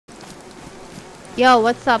Yo,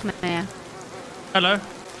 what's up, man? Hello.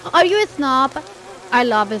 Are you a snob? I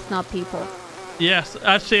love a snob people. Yes,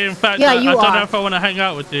 actually, in fact, Yeah, I you don't are. know if I want to hang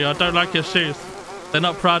out with you. I don't like your shoes. They're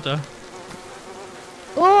not Prada.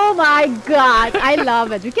 Oh my god, I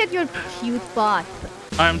love it. Look at your cute butt.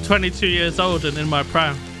 I am 22 years old and in my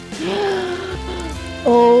prime.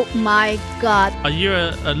 Oh my god. Are you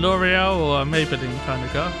a L'Oreal or a Maybelline kind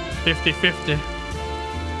of girl? 50-50.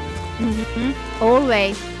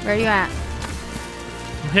 Always. Where you at?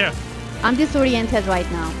 I'm here. I'm disoriented right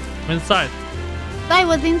now. I'm inside. I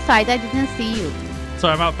was inside. I didn't see you.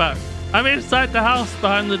 Sorry, I'm out back. I'm inside the house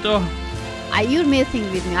behind the door. You're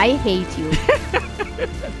messing with me. I hate you.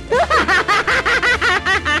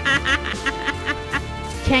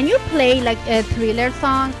 Can you play like a Thriller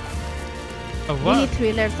song? A what? Any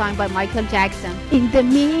Thriller song by Michael Jackson. In the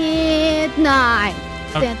midnight.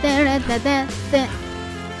 Okay. Dun, dun, dun, dun, dun.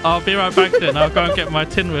 I'll be right back then. I'll go and get my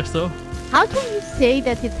tin whistle. How can you say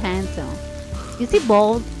that it's handsome? You see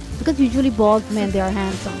bald? Because usually bald men, they are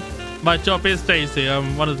handsome. My job is DayZ.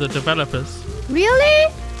 I'm one of the developers.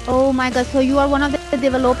 Really? Oh my god, so you are one of the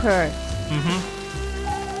developers.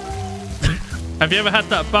 Have you ever had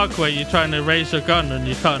that bug where you're trying to raise your gun and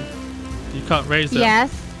you can't raise it? Yes.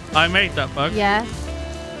 I made that bug. Yes.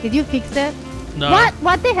 Did you fix it? No. What?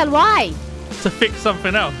 What the hell? Why? To fix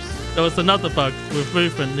something else. There was another bug with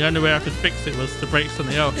movement. The only way I could fix it was to break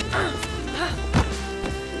something else.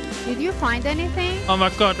 Did you find anything? Oh my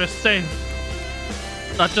god, we're safe.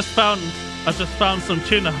 I just found some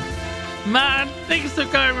tuna. Man, things are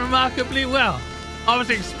going remarkably well. I was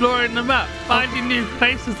exploring the map, finding new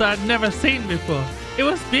places I had never seen before. It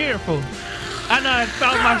was beautiful. And I had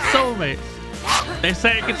found my soulmate. They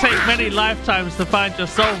say it can take many lifetimes to find your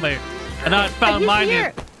soulmate. And I had found mine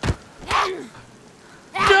in...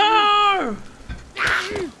 No!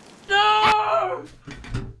 No!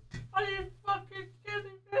 Are you fucking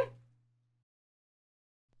kidding me?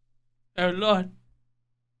 Oh Lord.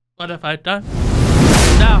 What have I done?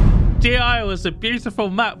 Now, Deer Isle is a beautiful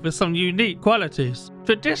map with some unique qualities.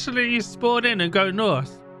 Traditionally you spawn in and go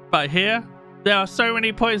north. But here, there are so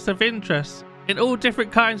many points of interest in all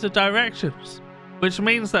different kinds of directions. Which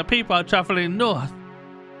means that people are traveling north,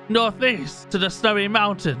 northeast to the snowy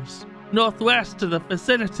mountains, northwest to the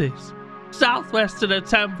facilities, southwest to the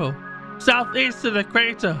temple, southeast to the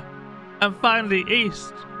crater, and finally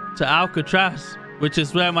east to Alcatraz, which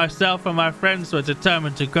is where myself and my friends were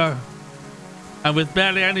determined to go. And with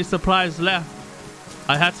barely any supplies left,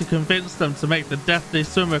 I had to convince them to make the deathly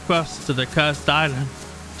swim across to the cursed island.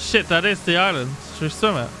 Shit, that is the island. Should we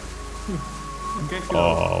swim it?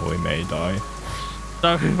 Oh, we may die.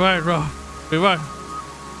 No, we won't, Rob. We won't.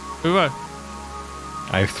 We won't.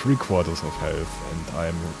 I have 3/4 of health and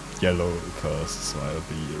I'm yellow first, so I'll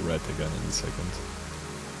be red again in a second.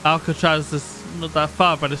 Alcatraz is not that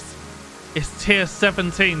far, but it's tier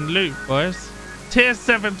 17 loot, boys. Tier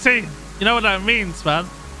 17. You know what that means, man?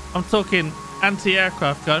 I'm talking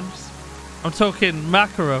anti-aircraft guns. I'm talking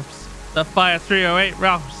Makarovs that fire 308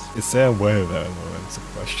 rounds. Is there a whale there? No, that's a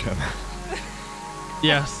question.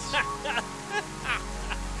 Yes.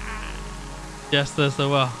 Yes, there's a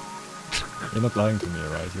well. You're not lying to me,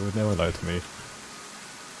 right? You would never lie to me.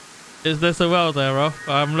 Is there a well there, Rob?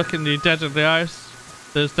 I'm looking you dead in the eyes.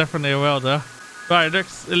 There's definitely a well there. Right, it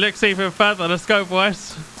looks even further. Let's go,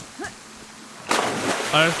 boys.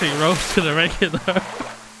 I don't think Rolf's gonna make it though.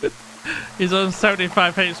 He's on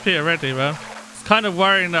 75 HP already, man. It's kind of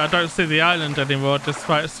worrying that I don't see the island anymore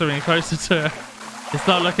despite swimming closer to it. It's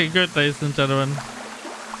not looking good, ladies and gentlemen.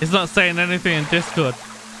 He's not saying anything in Discord.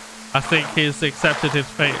 I think he's accepted his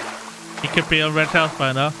fate. He could be on red health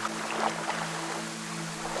by now.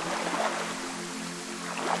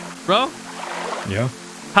 Bro? Yeah?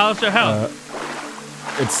 How's your health?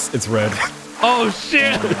 It's red. Oh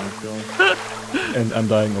shit! And I'm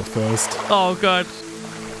dying of thirst. Oh god.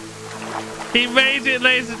 He made it,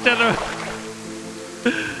 ladies and gentlemen.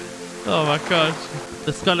 Oh my god.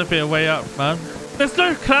 There's gotta be a way up, man. There's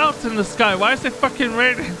no clouds in the sky. Why is it fucking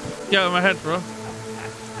raining? Get out of my head, bro.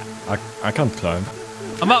 I can't climb.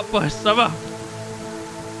 I'm up, boys. I'm up.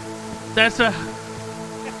 There's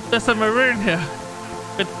a maroon here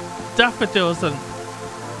with daffodils and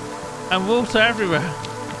water everywhere.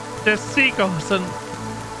 There's seagulls and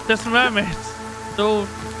there's mermaids. They're all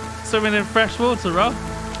swimming in fresh water, bro.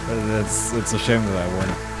 It's a shame that I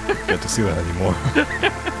won't get to see that anymore.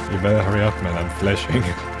 You better hurry up, man. I'm flashing.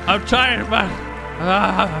 I'm trying, man.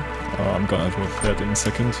 Ah. Oh, I'm gonna drop that in a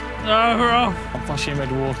second. No, bro. I'm flashing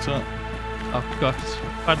red water. Oh god.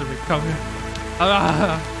 Why did we come here?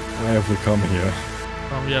 Ah. Why have we come here?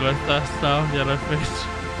 I'm yellow thirst now, yellow fish.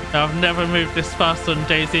 I've never moved this fast on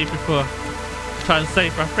DayZ before. Try and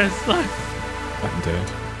save my friend's life. I'm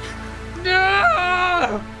dead.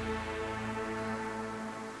 No!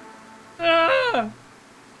 No!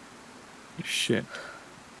 Shit.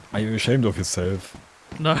 Are you ashamed of yourself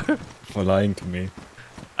No, for lying to me?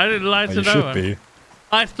 I didn't lie to You no should one. be.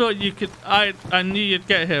 I thought you could. I knew you'd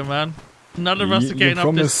get here, man. None of us You- are you getting off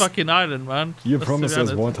this promised- fucking island, man. You Let's promised be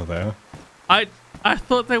there's honest. water there. I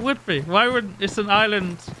thought there would be. Why would it's an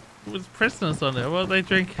island with prisoners on it? What are they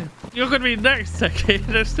drinking? You're gonna be next, Techie.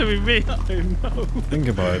 That's to be me. I know. Think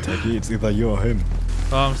about it, Taki. It's either you or him.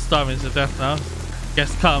 Oh, I'm starving to death now.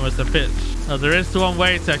 Guess karma's a bitch. Oh, there is one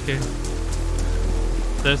way, Techie.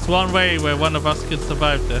 There's one way where one of us can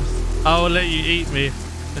survive this. I will let you eat me.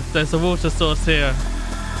 If there's a water source here,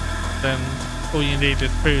 then all you need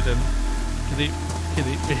is food and you can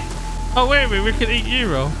eat me. Oh, wait a minute, we can eat you,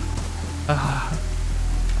 Ro.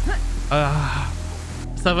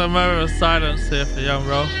 Let's have a moment of silence here for young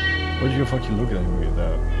Ro. What are you fucking looking at me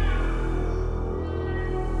there?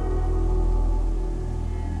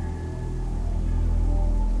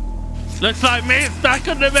 Looks like meat's back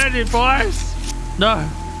on the menu, boys. No.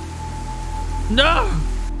 No.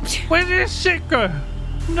 Where did this shit go?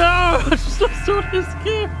 No. I just lost all this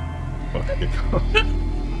gear.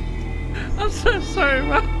 I'm so sorry,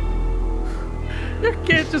 man. Your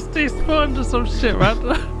gear just despawned or some shit, man.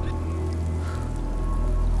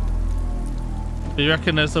 You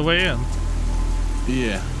reckon there's a way in?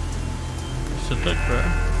 Yeah. We should look for it.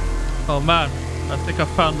 Oh man, I think I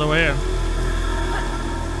found the way in.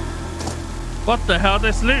 What the hell?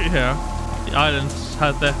 There's loot here. The island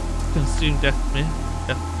had their consumed death me.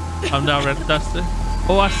 I'm now red dusted.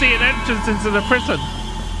 Oh, I see an entrance into the prison.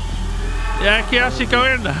 Yeah, I can actually go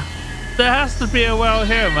in there. There has to be a well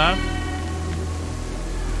here, man.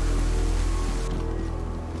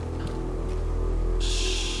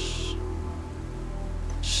 Shh.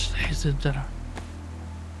 Shh, ladies and gentlemen.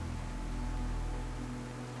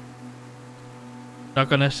 Not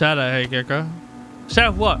gonna shout at her, Gecko.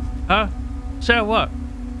 Shout what? Huh? Shout what?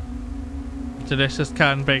 Delicious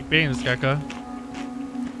canned baked beans, Gecko.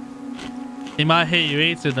 He might hear you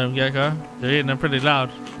eating them, Gecko. You're eating them pretty loud.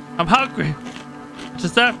 I'm hungry. I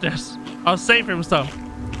deserve this. I'll save him some.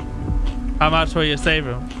 How much will you save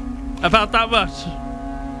him? About that much.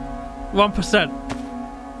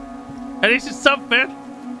 1%. At least it's something.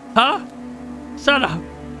 Huh? Shut up.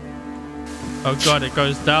 Oh god, it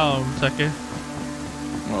goes down, Techie.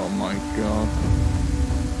 Oh my god.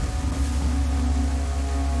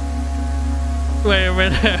 Wait a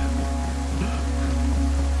minute.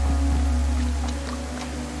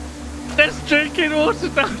 There's drinking water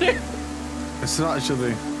down here. It's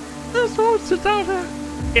actually. There's water down there.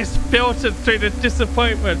 It's filtered through the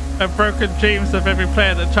disappointment and broken dreams of every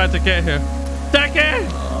player that tried to get here. Taki!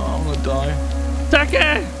 Oh, I'm gonna die. Taki!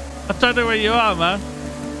 I don't know where you are, man.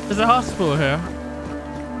 There's a hospital here.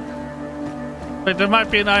 Wait, there might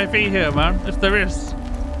be an IV here, man. If there is.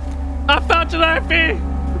 I found an IV!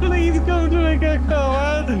 Please come to me, Gecko,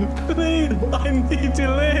 man. Please, I need to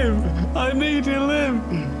live. I need to live.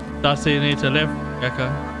 That's all you need to live, Gecko.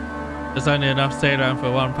 There's only enough saline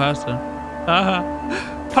for one person.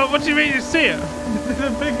 What do you mean you see it?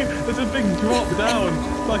 There's a big drop down.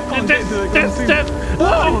 I can't get to it.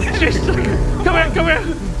 Whoa! Jesus. Come here.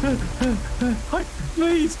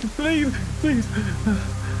 Please.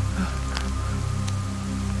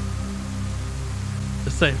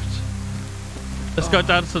 It's saved. Let's go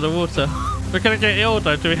down to the water. We're gonna get ill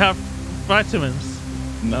though. Do we have vitamins?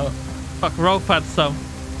 No. Fuck, Rolf had some.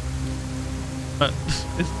 But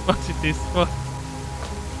it's body despawn.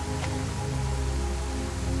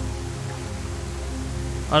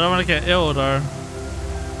 I don't want to get ill though.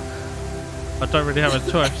 I don't really have a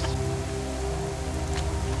choice.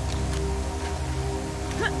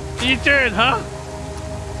 What are you doing, huh?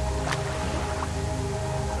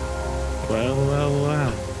 Well.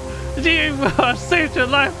 I saved your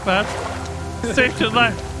life, man. Saved your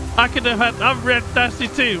life. I could have had. I'm red nasty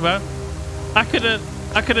too, man. I could have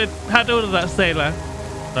had all of that saline.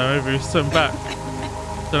 So maybe we swim back.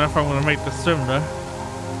 Don't know if I'm gonna make the swim though.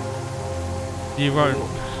 You won't.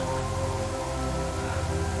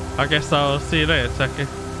 I guess I'll see you later, Taki.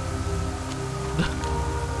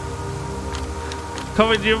 Come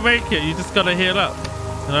on, you make it. You just gotta heal up.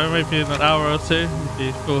 You know, maybe in an hour or two, you'll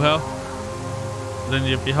be full health. Then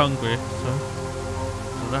you'll be hungry. So,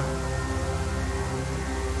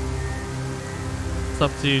 it's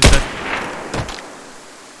up to you, Taki.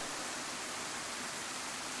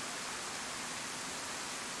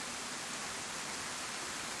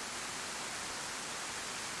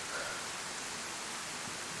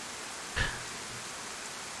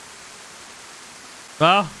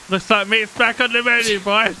 Well, looks like meat's back on the menu,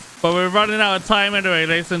 boys. But we're running out of time anyway,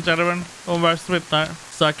 ladies and gentlemen. Almost midnight.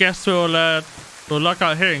 So I guess we'll log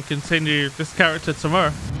out here and continue this character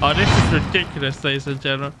tomorrow. Oh, this is ridiculous, ladies and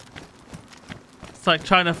gentlemen. It's like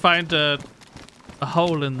trying to find a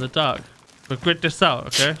hole in the dark. We'll grid this out,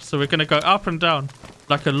 okay? So we're going to go up and down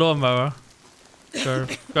like a lawnmower. Go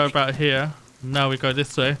about here. Now we go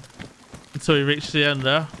this way until we reach the end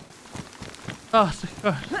there. Oh,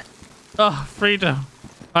 God. Oh, freedom.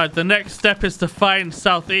 Alright, the next step is to find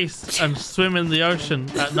southeast and swim in the ocean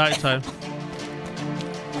at nighttime.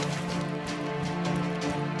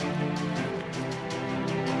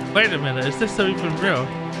 Wait a minute, is this even real?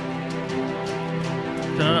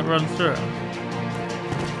 Can I not run through it?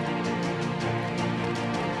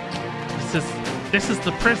 This is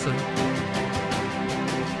the prison.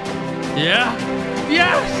 Yeah?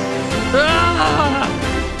 Yes! Ah!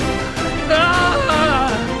 Ah!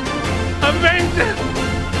 Amazing!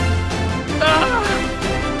 Ah!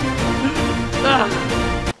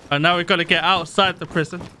 Ah! And now we've got to get outside the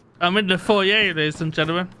prison. I'm in the foyer, ladies and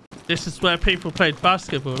gentlemen. This is where people played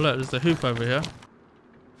basketball. Look, there's a hoop over here.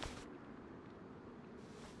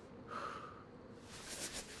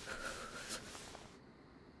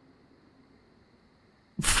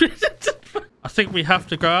 I think we have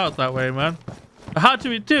to go out that way, man. How do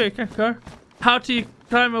we do it, Gecko? How do you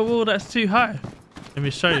climb a wall that's too high? Let me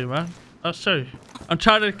show you, man. I'll show you. I'm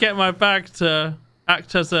trying to get my bag to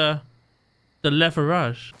act as the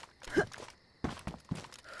leverage.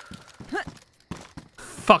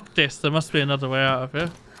 Fuck this. There must be another way out of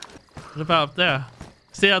here. What about up there?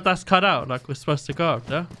 See how that's cut out? Like we're supposed to go up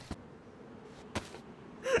there?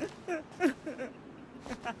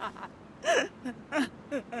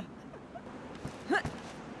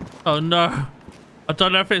 Oh no. I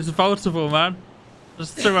don't know if it's vaultable, man.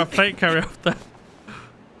 Just threw my plate carrier up there.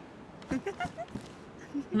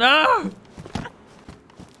 No!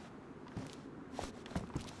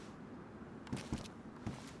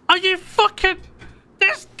 Are you fucking...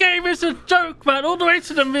 This game is a joke, man. All the way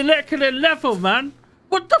to the molecular level, man.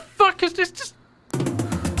 What the fuck is this? Just...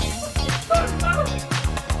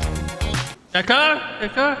 Gecko?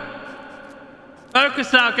 Gecko?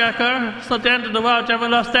 Focus now, Gecko. It's not the end of the world. You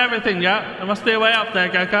haven't lost everything yet. There must be a way up there,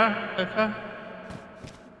 Gecko. Gecko?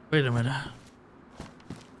 Wait a minute.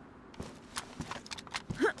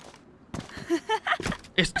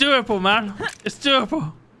 It's doable, man. It's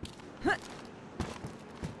doable.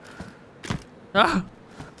 Ah.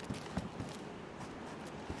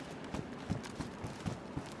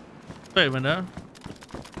 Wait a minute.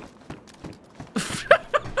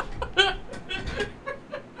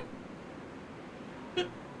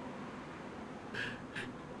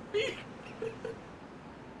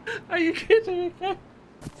 Are you kidding me?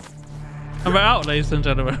 I'm out, ladies and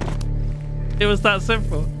gentlemen. It was that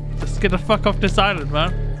simple. Just get the fuck off this island,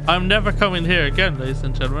 man. I'm never coming here again, ladies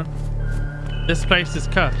and gentlemen. This place is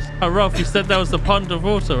cursed. Oh, Rolf, you said there was a pond of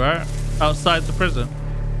water, right? Outside the prison.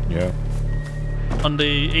 Yeah. On the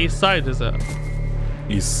east side, is it?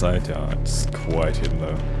 East side, yeah. It's quite hidden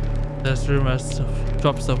though. There's rumors of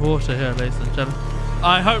drops of water here, ladies and gentlemen.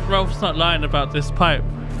 I hope Rolf's not lying about this pipe.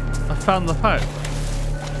 I found the pipe.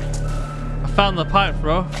 I found the pipe,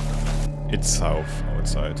 Rolf. It's south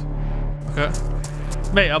outside. Okay.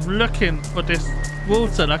 Mate, I'm looking for this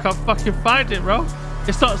water and I can't fucking find it, bro.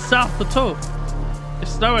 It's not south at all.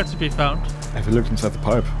 It's nowhere to be found. Have you looked inside the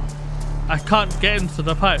pipe? I can't get into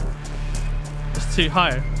the pipe. It's too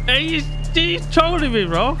high. Are you trolling me,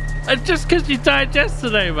 bro? And just because you died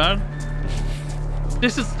yesterday, man.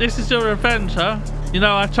 This is your revenge, huh? You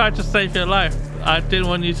know, I tried to save your life. I didn't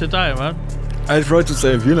want you to die, man. I tried to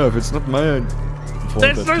save you, if it's not my fault.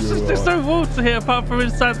 There's no water here apart from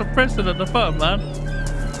inside the prison at the bottom, man.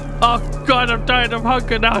 Oh god, I'm dying of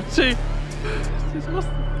hunger now too. What's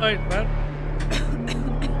the point, man?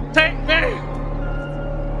 Take me!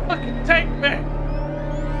 Fucking take me!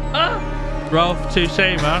 Ah! Rolf, touche,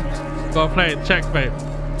 man. Go play it, checkmate.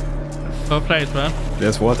 Go play it, man.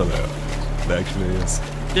 There's water there. There actually is.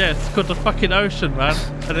 Yeah, it's called the fucking ocean, man.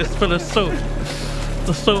 And it's full of salt.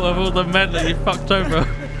 The salt of all the men that you fucked over.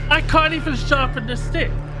 I can't even sharpen the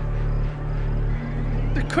stick.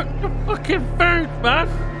 To cook the fucking food, man.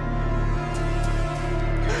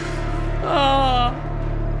 Ah.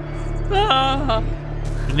 Ah.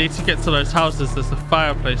 We need to get to those houses. There's a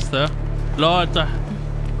fireplace there. Lord,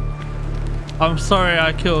 I'm sorry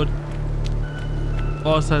I killed.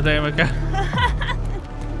 What was her name again?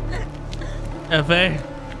 Eve?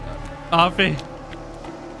 Arvi.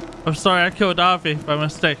 I'm sorry I killed Arvi by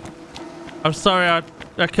mistake. I'm sorry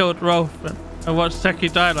I killed Rolf and watched Seki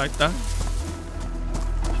die like that.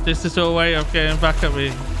 This is your way of getting back at me.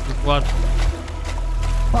 One.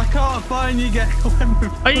 I can't find you, Gecko.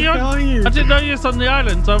 Are you? Where are you? I didn't know you was on the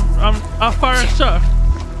island. I'll fire a shot.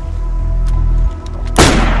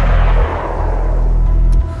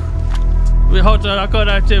 Hold on, I got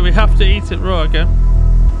an idea. We have to eat it raw again.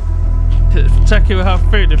 Techie will have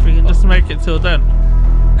food if we can just make it till then.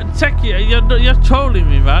 Techie, you're trolling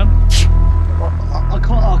me, man. I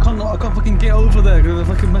can't fucking get over there because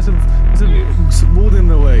they're fucking massive wall in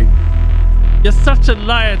the way. You're such a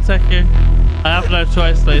liar, Techie. I have no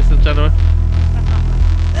choice, ladies and gentlemen.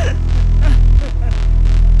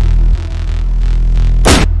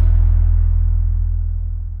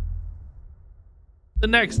 The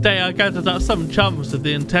next day, I gathered up some chums with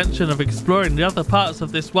the intention of exploring the other parts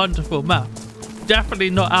of this wonderful map. Definitely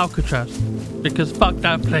not Alcatraz, because fuck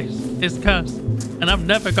that place. It's cursed, and I'm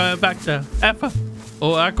never going back there, ever.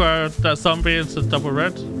 Oh, I grow that zombie into double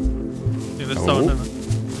red. Need a soul in it.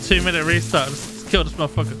 2-minute restart. Let's kill this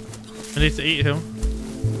motherfucker. I need to eat him.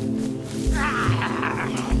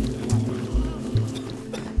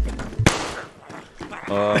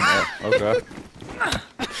 Okay.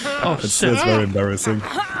 Oh shit. That's very embarrassing.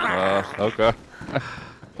 Okay.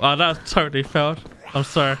 Wow, that totally failed. I'm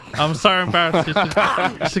sorry. I'm so embarrassed. You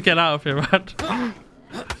should get out of here, man.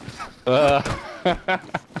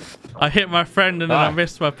 I hit my friend and then I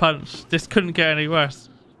missed my punch. This couldn't get any worse.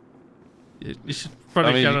 You should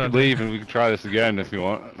probably get out. You can leave and we can try this again if you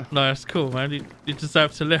want. No, it's cool, man. You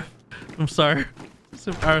deserve to live. I'm sorry. It's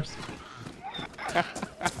embarrassing.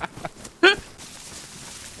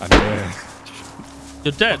 I'm dead.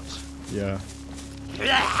 You're dead. Yeah.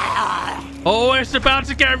 Oh, it's about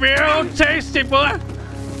to get real tasty, boy.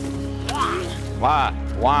 Why?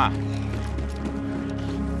 Why?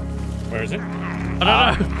 Where is it?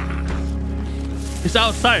 I don't know. It's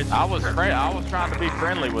outside. I was trying to be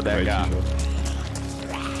friendly with that guy.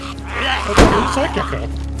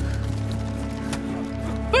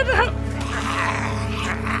 What the hell?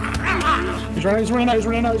 He's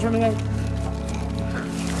running out.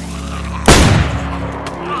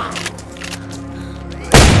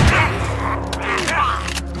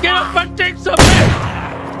 Get up and take something!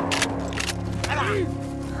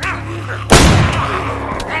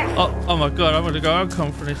 Oh my god, I'm gonna go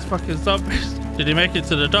outcome for these fucking zombies. Did he make it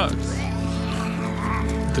to the docks?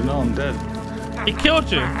 No, I'm dead. He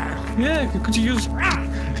killed you? Yeah, could you use...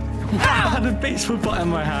 I had a baseball bat in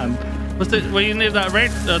my hand. Were you near that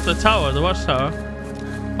range, the tower, the watchtower?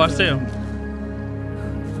 Oh, I see him.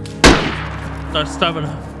 No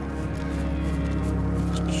stamina.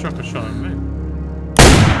 Struck a shot at me.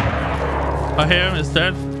 I hear him, it's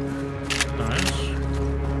dead. Nice.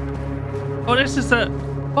 Oh, this is a...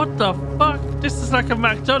 What the fuck? This is like a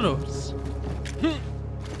McDonald's.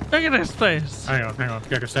 Look at this place. Hang on.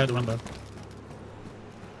 Gecko, stay at the window.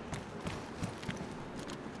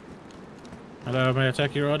 Hello, may I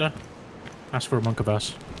take your order? Ask for a monk of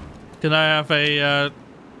us. Can I have a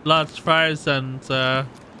large fries and a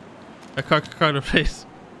Coca-Cola, please?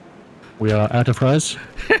 We are out of fries.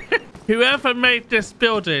 Whoever made this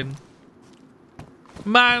building,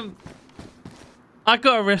 man, I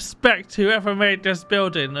gotta respect whoever made this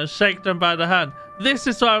building and shake them by the hand. This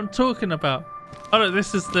is what I'm talking about. Oh look,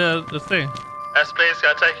 this is the thing. Yes, please,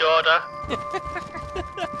 can I take your order?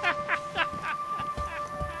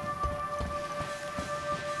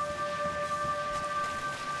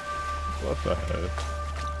 What the hell?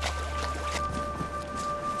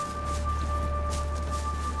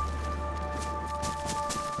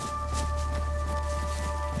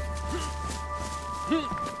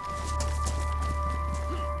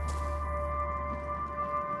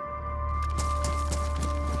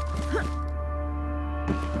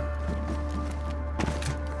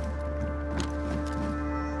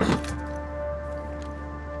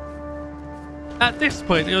 At this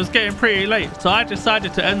point, it was getting pretty late, so I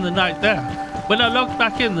decided to end the night there. When I logged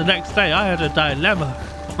back in the next day, I had a dilemma.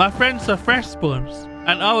 My friends are fresh spawns,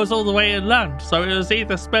 and I was all the way inland, so it was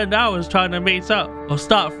either spend hours trying to meet up or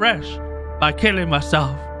start fresh by killing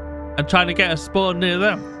myself and trying to get a spawn near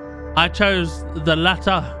them. I chose the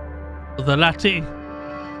latter, or the Lati.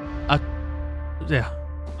 Yeah,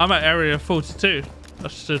 I'm at area 42. I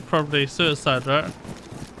should probably suicide, right?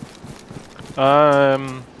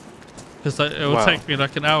 Because it will take me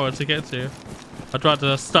like an hour to get to you. I'd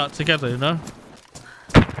rather start together, you know?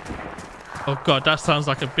 Oh god, that sounds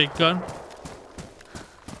like a big gun.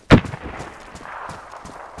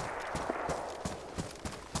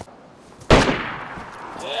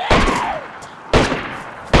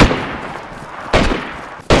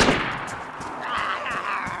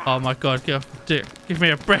 Oh my god, give me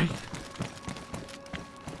a break.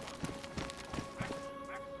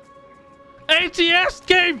 yes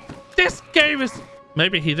game. This game is...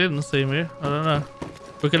 Maybe he didn't see me. I don't know.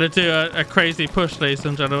 We're going to do a crazy push, ladies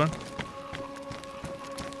and gentlemen.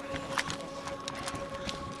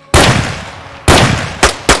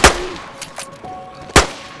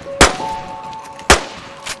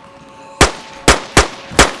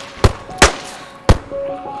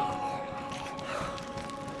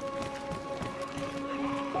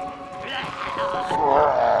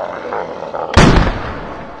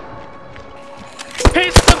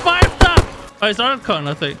 Oh, it's uncon,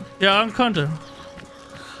 I think. Yeah, uncon him.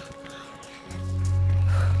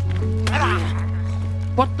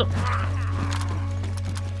 What the?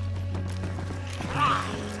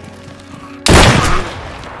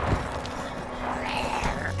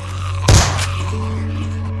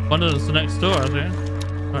 One of them's next door, I think.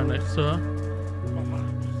 Right next door.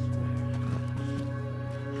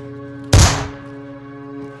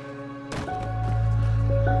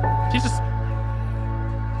 Jesus.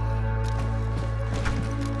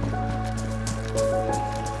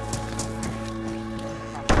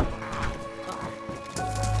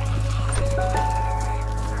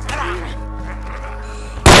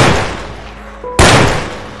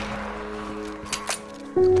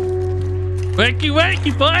 Wakey,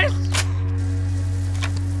 wakey, boys!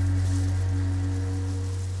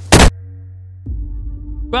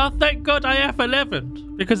 Well, thank God I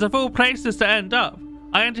F11'd, because of all places to end up,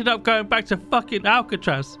 I ended up going back to fucking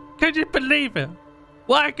Alcatraz. Can you believe it?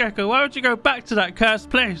 Why, Gecko? Why would you go back to that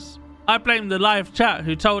cursed place? I blame the live chat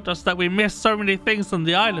who told us that we missed so many things on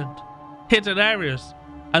the island. Hidden areas.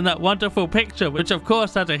 And that wonderful picture, which of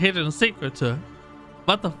course had a hidden secret to it.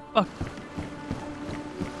 What the fuck?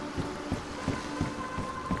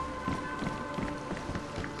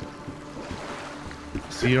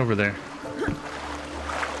 See you over there.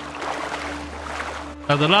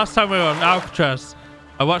 Now, the last time we were on Alcatraz,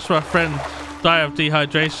 I watched my friend die of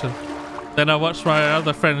dehydration. Then I watched my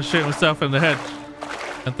other friend shoot himself in the head.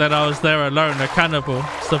 And then I was there alone, a cannibal,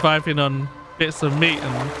 surviving on bits of meat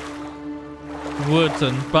and wood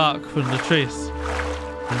and bark from the trees.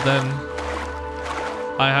 And then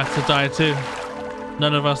I had to die too.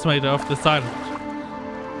 None of us made it off this island.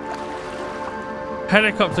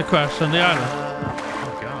 Helicopter crash on the island.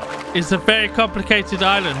 It's a very complicated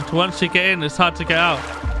island. Once you get in, it's hard to get out.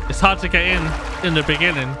 It's hard to get in the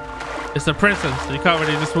beginning. It's a prison, so you can't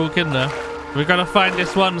really just walk in there. We're gonna find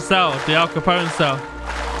this one cell, the Al Capone cell.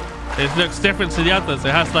 It looks different to the others.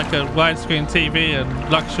 It has like a widescreen TV and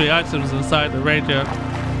luxury items inside the radio.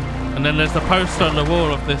 And then there's a poster on the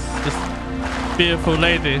wall of this beautiful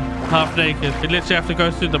lady, half naked. You literally have to go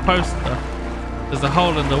through the poster. There's a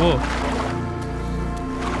hole in the wall.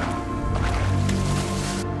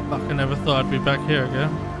 Fuck, I never thought I'd be back here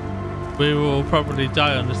again. We will probably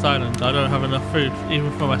die on this island. I don't have enough food,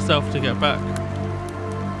 even for myself, to get back.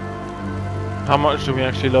 How much do we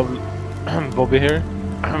actually love Bobby here?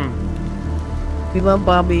 We love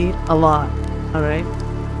Bobby a lot. All right.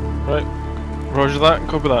 Right. Roger that.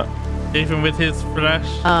 Copy that. Even with his flesh,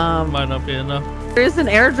 might not be enough. There is an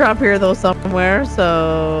airdrop here though somewhere,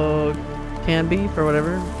 so can be for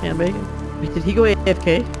whatever can be. Did he go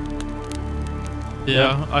AFK?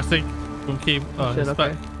 Yeah, I think we'll keep. Oh, Shit, it's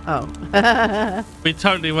okay. back. Oh. We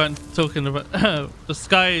totally weren't talking about the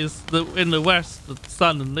sky is in the west, the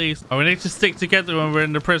sun in the east. Oh, we need to stick together when we're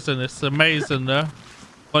in the prison. It's amazing though.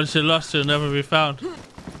 Once you're lost, you'll never be found.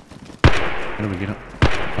 How do we get up?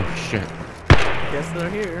 Oh shit. Guess they're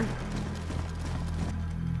here.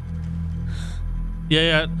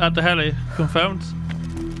 Yeah, at the heli. Confirmed.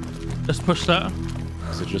 Let's push that.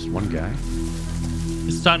 Is it just one guy?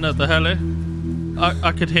 He's standing at the heli.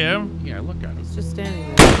 I could hear him. Yeah, look at him. It's just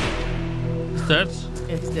standing there. He's dead.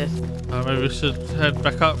 It's dead. Maybe we should head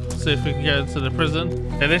back up, see if we can get into the prison.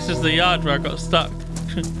 And this is the yard where I got stuck.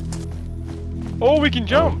 Oh, we can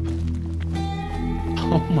jump!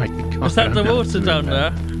 Oh my god. Is that the water down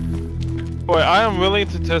there? Boy, I am willing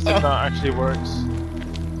to test if that actually works.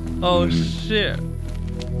 Oh shit.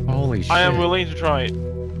 Holy shit. I am willing to try it.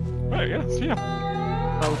 Right, yes,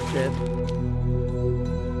 yeah. Oh shit.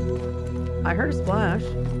 I heard a splash.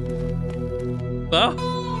 Well,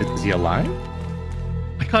 Is he alive?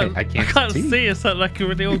 I can't see. It's not like a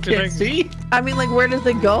really You awkward can't see? I mean, like, where does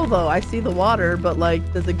it go though? I see the water, but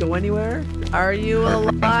like, does it go anywhere? Are you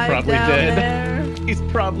alive probably down dead. there? He's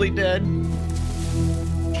probably dead.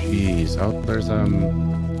 Jeez. Oh, there's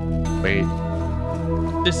wait.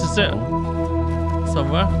 This is it.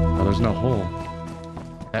 Somewhere. Oh, there's no hole.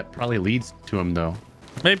 That probably leads to him though.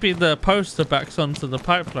 Maybe the poster backs onto the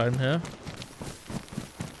pipeline here.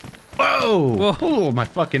 Whoa! Whoa. Oh, my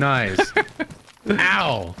fucking eyes.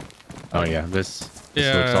 Ow! Oh yeah, this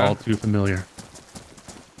looks all too familiar.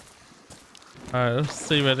 Alright, let's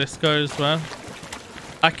see where this goes, man.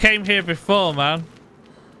 I came here before, man.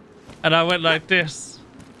 And I went like this.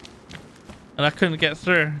 And I couldn't get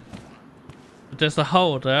through. But there's a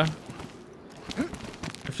hole there.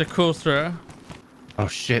 If they crawl through it. Oh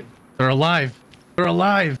shit. They're alive. They're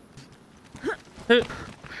alive. Who-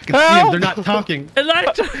 I can see them. They're not talking.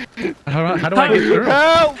 Elijah! How do I get through?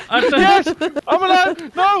 Help! I don't- Yes! I'm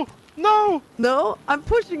alive! No! No! No, I'm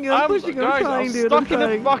pushing you. I'm pushing you. I'm guys, trying, I'm dude. stuck I'm in a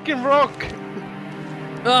trying. fucking rock.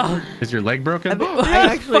 Oh, Is your leg broken? I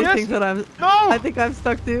actually think that I'm. No! I think I'm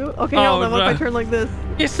stuck too. Okay, Oh, hold on. What if I no. turn like this?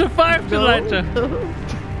 you survived, No. Elijah.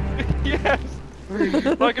 Yes!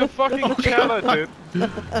 Like a fucking cello, dude.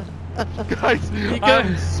 Guys,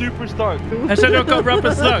 I'm super stuck. Has anyone got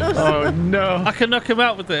rubber slugs? Oh no. I can knock him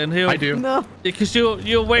out with it and he'll... I do. No. Because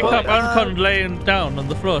you'll wake up uncon laying down on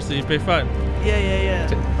the floor, so you'll be fine. Yeah.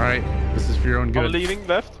 All right. This is for your own I'm good. leaving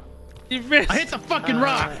left. You missed. I hit the fucking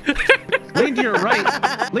rock. Lean to your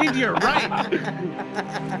right. Lean to your right.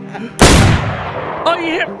 Oh,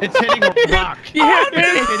 you hit... It's hitting a rock. You hit me!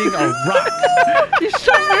 It's hitting a rock. You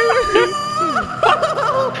shot me!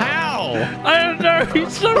 How? I don't know. You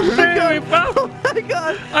shot me, bro. Oh my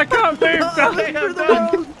god. I can't move, I'm bro. looking for the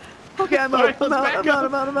world. Okay, I'm out. I'm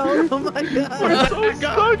out. Oh my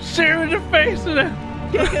god. Shoot him in the face with it.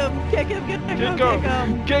 Kick him. Kick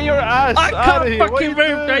him. Get your ass I out can't of here. What fucking you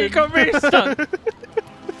move, bro. You got me stuck.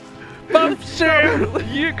 Bum, shoot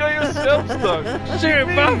him. You got yourself stuck. Shoot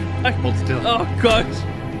him, bum. Hold still. Oh, God.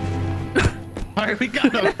 All right, we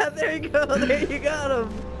got him. There you go. There you got him.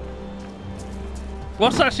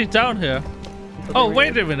 What's actually down here? Oh,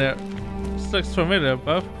 wait a minute. This looks familiar,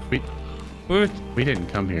 bub. We didn't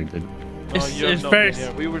come here, did we? No, It's- you have it's not very- been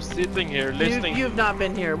here. We were sitting here listening. You've not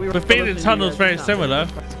been here. We were We've been in listening to tunnels you. very You've not similar.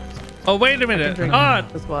 been. Oh, wait a I can minute. drink Ah,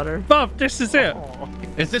 this water. Bob, this is it.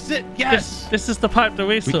 Is this it? Yes. This is the pipe that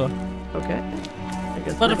we saw. Okay. I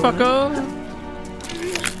guess we're going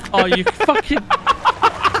Motherfucker. Oh, you fucking...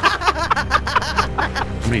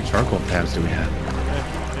 How many charcoal tabs do we have? I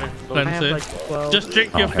have Plenty. like 12. Just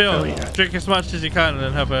drink your Oh, fill. hell yeah. Drink as much as you can and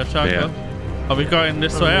then have a charcoal. Yeah. Are we going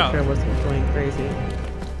this way out? Sure, what's going crazy?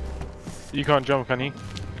 You can't jump, can you?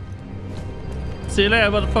 See you later,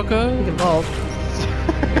 motherfucker. Involved.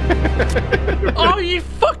 Oh, you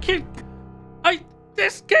fucking...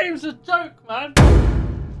 This game's a joke, man.